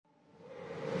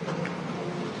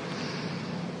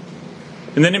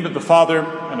In the name of the Father,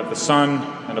 and of the Son,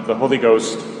 and of the Holy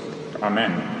Ghost.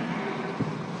 Amen.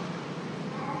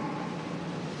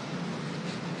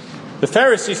 The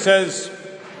Pharisee says,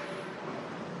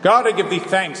 "God, I give thee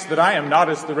thanks that I am not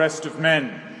as the rest of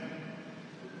men."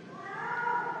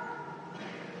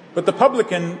 But the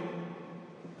publican,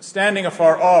 standing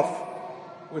afar off,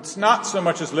 would not so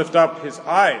much as lift up his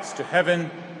eyes to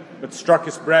heaven, but struck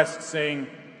his breast, saying,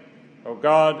 "O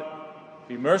God,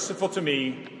 be merciful to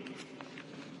me,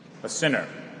 a sinner."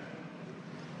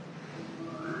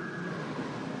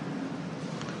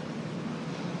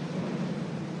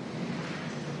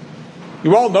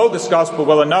 You all know this gospel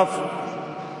well enough.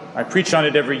 I preach on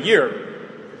it every year.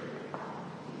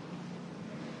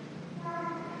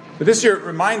 But this year it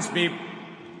reminds me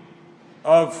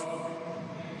of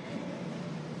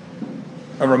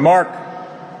a remark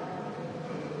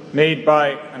made by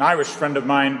an Irish friend of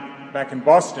mine back in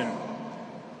Boston.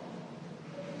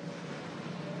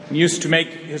 He used to make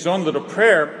his own little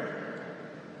prayer,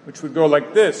 which would go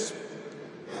like this: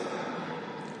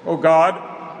 "O God,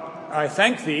 I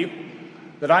thank thee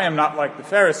that I am not like the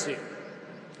Pharisee.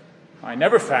 I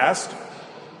never fast,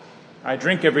 I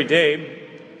drink every day,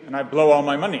 and I blow all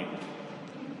my money."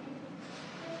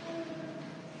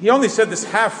 He only said this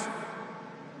half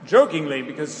jokingly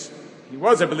because he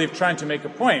was, I believe, trying to make a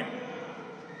point.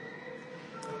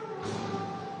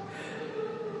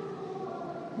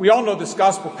 We all know this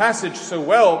gospel passage so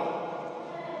well.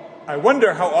 I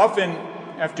wonder how often,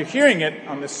 after hearing it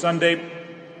on this Sunday,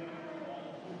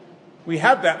 we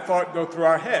have that thought go through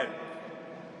our head.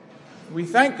 We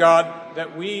thank God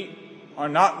that we are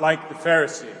not like the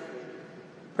Pharisee.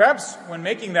 Perhaps when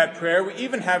making that prayer, we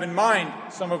even have in mind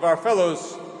some of our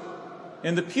fellows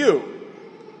in the pew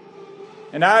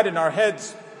and add in our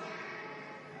heads,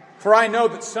 "For I know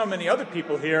that so many other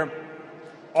people here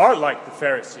are like the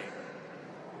Pharisee.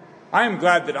 I am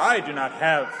glad that I do not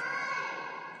have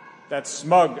that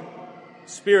smug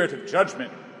spirit of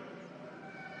judgment."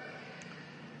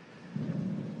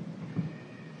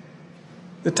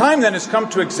 The time then has come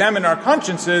to examine our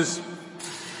consciences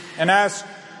and ask,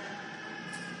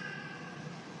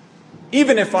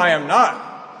 even if I am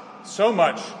not so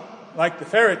much like the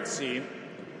Pharisee,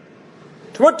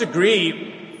 to what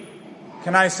degree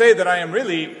can I say that I am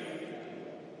really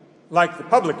like the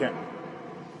publican?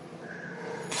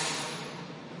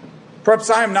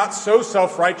 Perhaps I am not so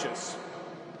self-righteous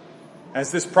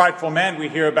as this prideful man we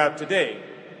hear about today.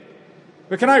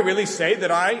 But can I really say that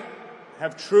I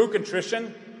have true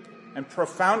contrition and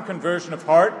profound conversion of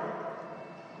heart,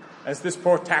 as this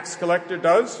poor tax collector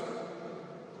does?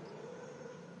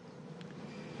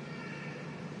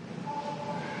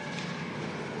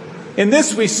 In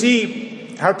this we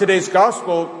see how today's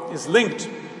gospel is linked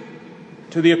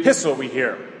to the epistle we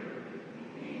hear.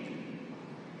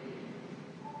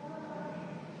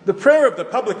 The prayer of the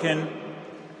publican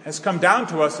has come down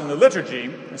to us in the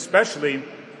liturgy, especially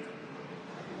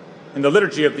in the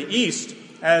liturgy of the East,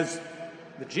 as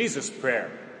the Jesus prayer.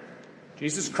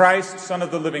 "Jesus Christ, Son of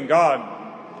the living God,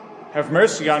 have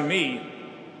mercy on me,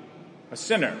 a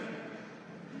sinner."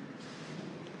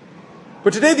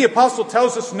 But today the apostle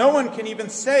tells us no one can even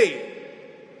say,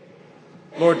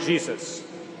 "Lord Jesus,"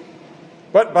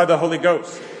 but by the Holy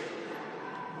Ghost.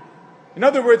 In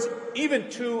other words, even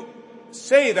to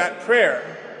say that prayer,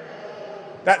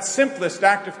 that simplest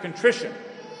act of contrition,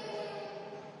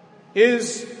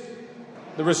 is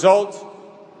the result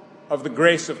of the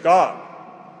grace of God.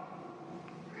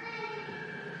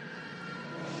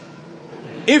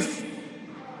 If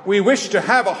we wish to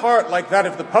have a heart like that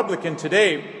of the publican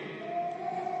today,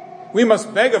 we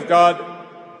must beg of God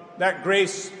that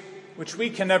grace which we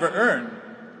can never earn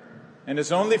and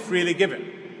is only freely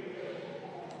given.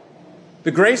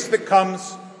 The grace that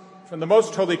comes from the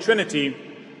Most Holy Trinity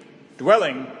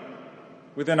dwelling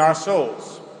within our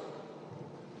souls.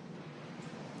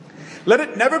 Let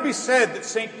it never be said that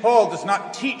St. Paul does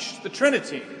not teach the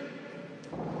Trinity.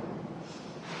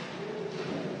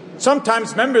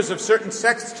 Sometimes members of certain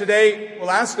sects today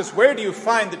will ask us, "Where do you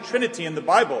find the Trinity in the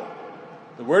Bible?"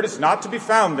 The word is not to be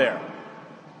found there.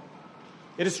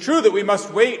 It is true that we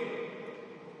must wait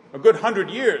a good 100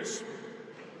 years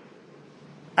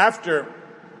after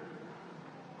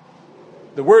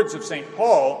the words of St.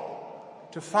 Paul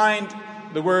to find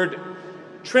the word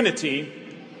Trinity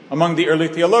among the early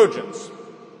theologians.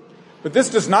 But this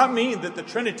does not mean that the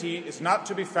Trinity is not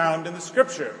to be found in the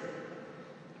Scripture.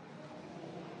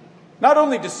 Not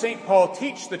only does St. Paul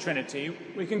teach the Trinity,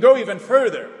 we can go even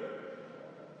further.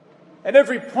 At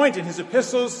every point in his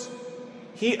epistles,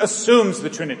 he assumes the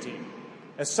Trinity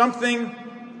as something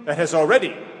that has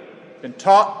already been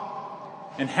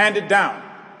taught and handed down.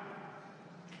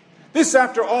 This,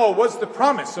 after all, was the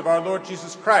promise of our Lord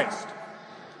Jesus Christ.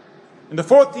 In the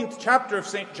 14th chapter of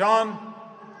St. John,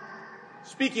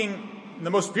 speaking in the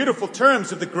most beautiful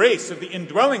terms of the grace of the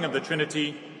indwelling of the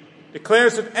Trinity,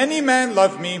 declares, "If any man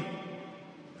love me,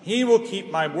 he will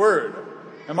keep my word,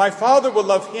 and my Father will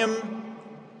love him,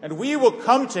 and we will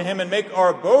come to him and make our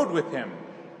abode with him.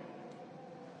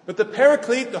 But the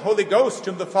Paraclete, the Holy Ghost,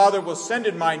 whom the Father will send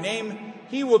in my name,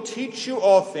 he will teach you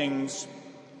all things,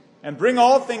 and bring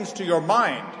all things to your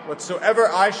mind, whatsoever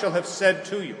I shall have said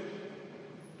to you."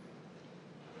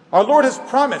 Our Lord has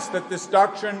promised that this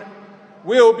doctrine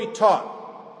will be taught,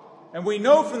 and we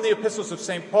know from the epistles of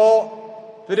St.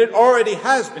 Paul that it already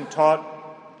has been taught,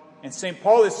 and St.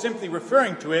 Paul is simply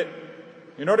referring to it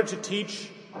in order to teach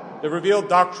the revealed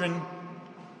doctrine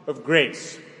of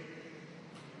grace.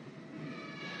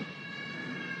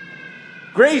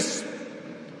 Grace,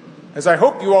 as I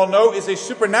hope you all know, is a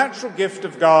supernatural gift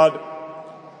of God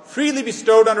freely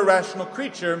bestowed on a rational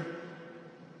creature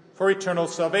for eternal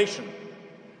salvation.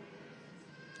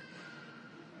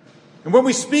 And when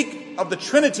we speak of the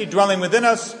Trinity dwelling within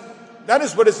us, that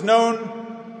is what is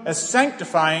known as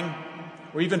sanctifying,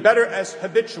 or even better, as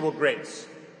habitual grace.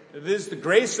 It is the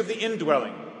grace of the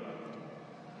indwelling,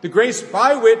 the grace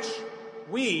by which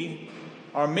we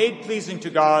are made pleasing to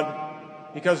God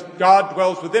because God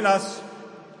dwells within us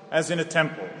as in a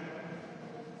temple.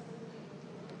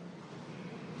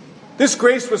 This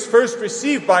grace was first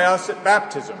received by us at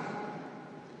baptism.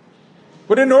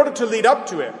 But in order to lead up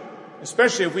to it,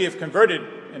 especially if we have converted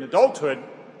in adulthood,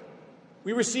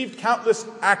 we received countless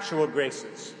actual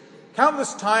graces,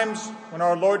 countless times when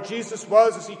our Lord Jesus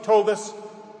was, as he told us,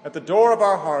 at the door of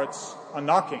our hearts, a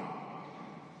knocking.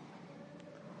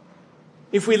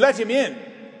 If we let him in,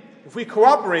 if we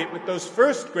cooperate with those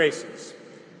first graces,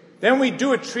 then we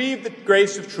do achieve the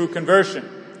grace of true conversion,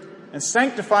 and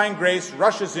sanctifying grace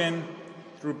rushes in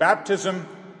through baptism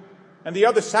and the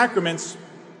other sacraments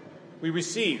we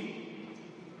receive.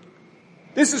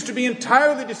 This is to be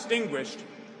entirely distinguished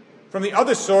from the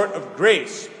other sort of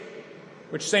grace,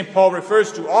 which St. Paul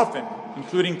refers to often,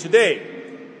 including today,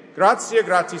 gratia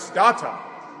gratis data,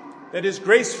 that is,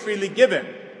 grace freely given,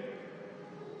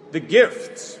 the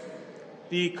gifts,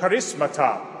 the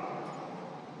charismata.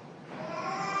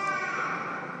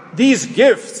 These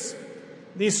gifts,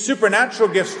 these supernatural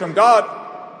gifts from God,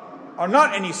 are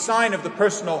not any sign of the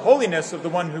personal holiness of the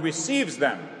one who receives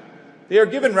them. They are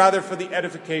given rather for the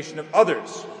edification of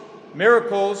others.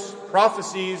 Miracles,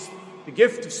 prophecies, the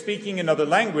gift of speaking in other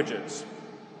languages.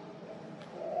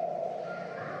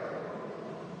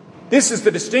 This is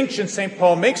the distinction St.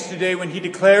 Paul makes today when he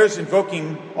declares,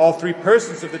 invoking all three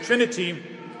persons of the Trinity,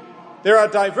 there are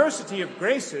diversity of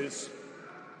graces,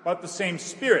 but the same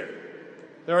Spirit.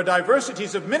 There are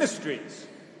diversities of ministries,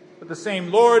 but the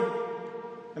same Lord.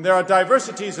 And there are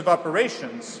diversities of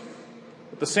operations,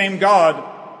 but the same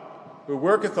God, who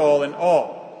worketh all in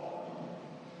all.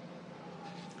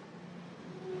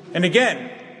 And again,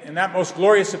 in that most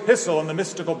glorious epistle on the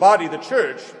mystical body, the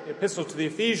Church, the epistle to the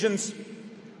Ephesians,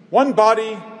 one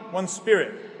body, one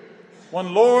Spirit,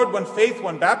 one Lord, one faith,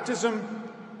 one baptism,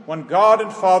 one God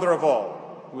and Father of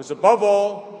all, who is above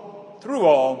all, through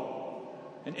all,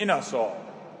 and in us all.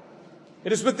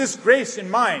 It is with this grace in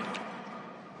mind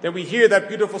that we hear that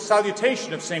beautiful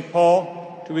salutation of St.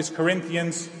 Paul to his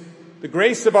Corinthians: the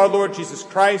grace of our Lord Jesus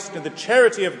Christ and the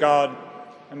charity of God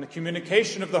and the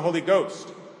communication of the Holy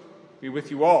Ghost be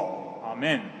with you all.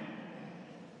 Amen.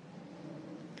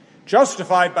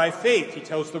 Justified by faith, he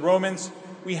tells the Romans,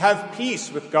 we have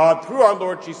peace with God through our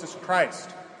Lord Jesus Christ,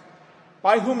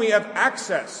 by whom we have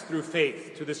access through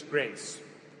faith to this grace,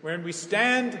 wherein we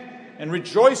stand and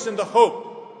rejoice in the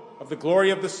hope of the glory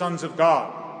of the sons of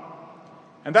God.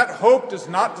 And that hope does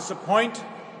not disappoint,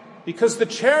 because the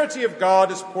charity of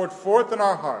God is poured forth in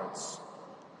our hearts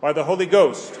by the Holy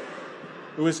Ghost,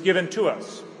 who is given to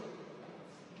us.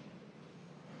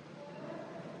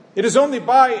 It is only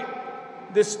by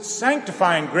this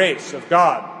sanctifying grace of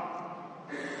God,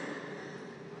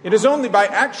 it is only by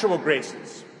actual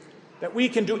graces that we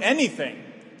can do anything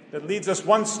that leads us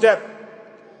one step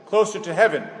closer to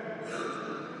heaven,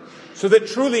 so that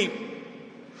truly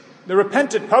the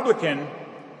repentant publican,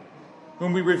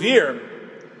 whom we revere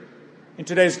in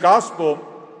today's gospel,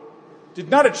 did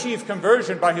not achieve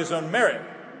conversion by his own merit,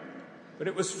 but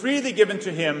it was freely given to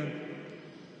him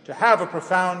to have a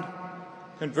profound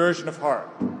conversion of heart.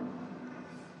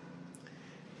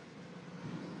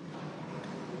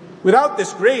 Without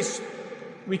this grace,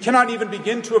 we cannot even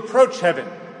begin to approach heaven.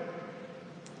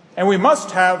 And we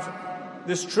must have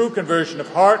this true conversion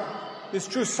of heart, this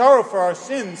true sorrow for our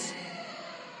sins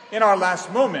in our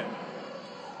last moment.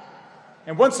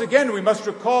 And once again, we must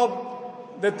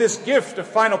recall that this gift of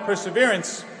final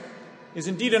perseverance is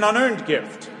indeed an unearned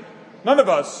gift. None of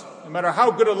us, no matter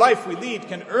how good a life we lead,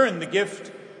 can earn the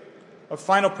gift of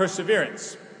final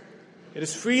perseverance. It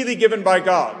is freely given by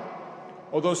God,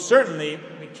 although certainly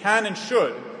we can and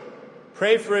should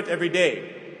pray for it every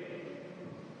day.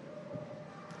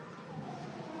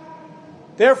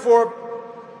 Therefore,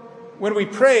 when we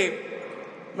pray,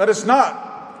 let us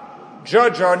not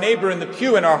judge our neighbor in the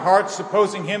pew in our hearts,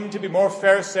 supposing him to be more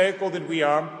pharisaical than we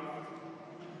are.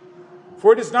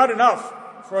 For it is not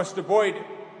enough for us to avoid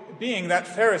being that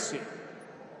Pharisee.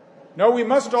 No, we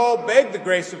must all beg the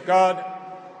grace of God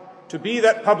to be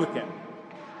that publican,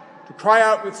 to cry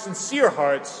out with sincere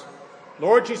hearts,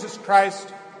 Lord Jesus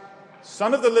Christ,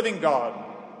 Son of the living God,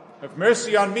 have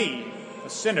mercy on me, a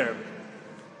sinner.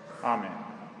 Amen.